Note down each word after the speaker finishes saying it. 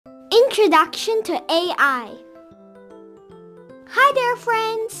Introduction to AI. Hi there,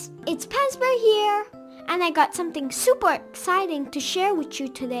 friends! It's Bear here, and I got something super exciting to share with you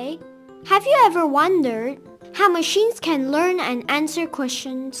today. Have you ever wondered how machines can learn and answer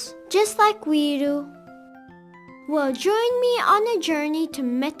questions just like we do? Well, join me on a journey to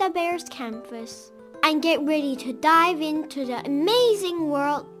MetaBear's campus and get ready to dive into the amazing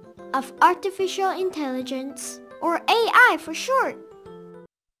world of artificial intelligence, or AI for short.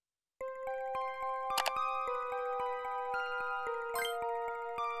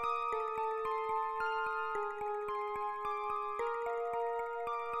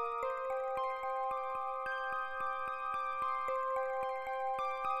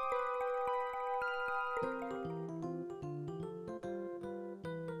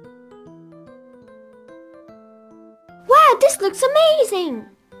 Wow, this looks amazing!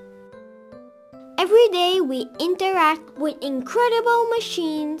 Every day we interact with incredible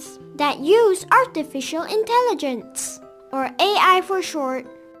machines that use artificial intelligence, or AI for short.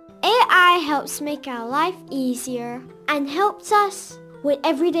 AI helps make our life easier and helps us with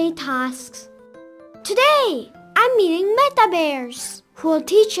everyday tasks. Today, I'm meeting MetaBears, who will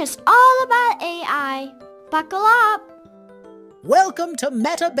teach us all about AI. Buckle up! Welcome to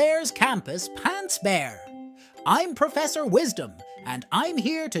MetaBear's campus, Bear. I'm Professor Wisdom, and I'm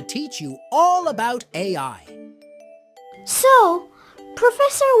here to teach you all about AI. So,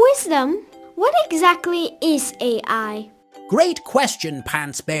 Professor Wisdom, what exactly is AI? Great question,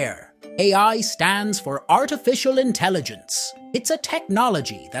 Bear. AI stands for Artificial Intelligence. It's a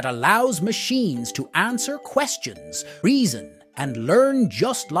technology that allows machines to answer questions, reason, and learn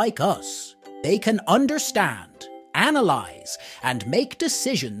just like us. They can understand, analyze, and make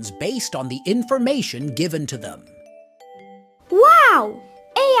decisions based on the information given to them. Wow!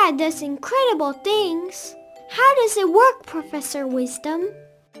 AI does incredible things. How does it work, Professor Wisdom?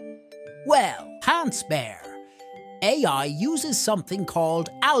 Well, Bear, AI uses something called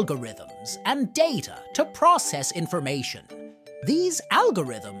algorithms and data to process information. These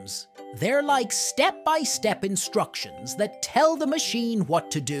algorithms, they're like step-by-step instructions that tell the machine what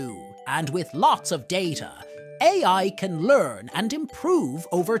to do. And with lots of data, AI can learn and improve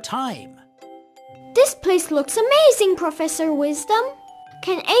over time. This place looks amazing, Professor Wisdom.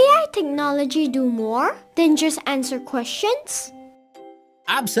 Can AI technology do more than just answer questions?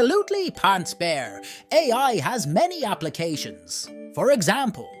 Absolutely, Bear. AI has many applications. For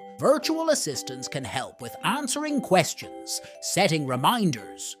example, virtual assistants can help with answering questions, setting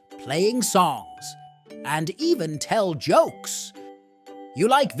reminders, playing songs, and even tell jokes. You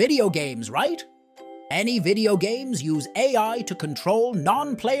like video games, right? Many video games use AI to control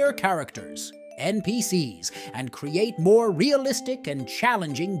non-player characters, NPCs, and create more realistic and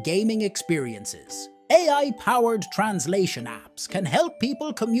challenging gaming experiences. AI-powered translation apps can help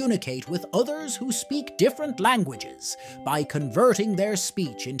people communicate with others who speak different languages by converting their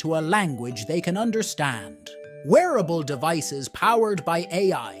speech into a language they can understand. Wearable devices powered by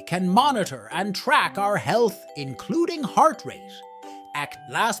AI can monitor and track our health, including heart rate.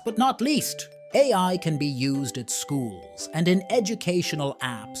 Last but not least, AI can be used at schools and in educational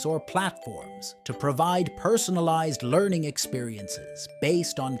apps or platforms to provide personalized learning experiences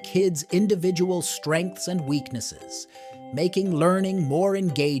based on kids' individual strengths and weaknesses, making learning more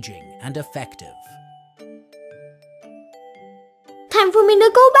engaging and effective. Time for me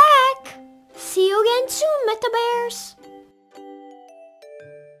to go back! See you again soon, MetaBears!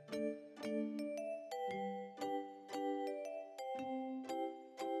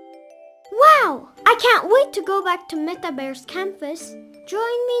 Wow! I can't wait to go back to MetaBear's campus.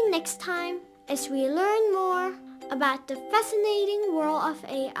 Join me next time as we learn more about the fascinating world of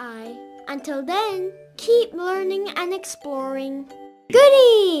AI. Until then, keep learning and exploring.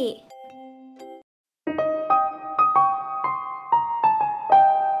 Goodie!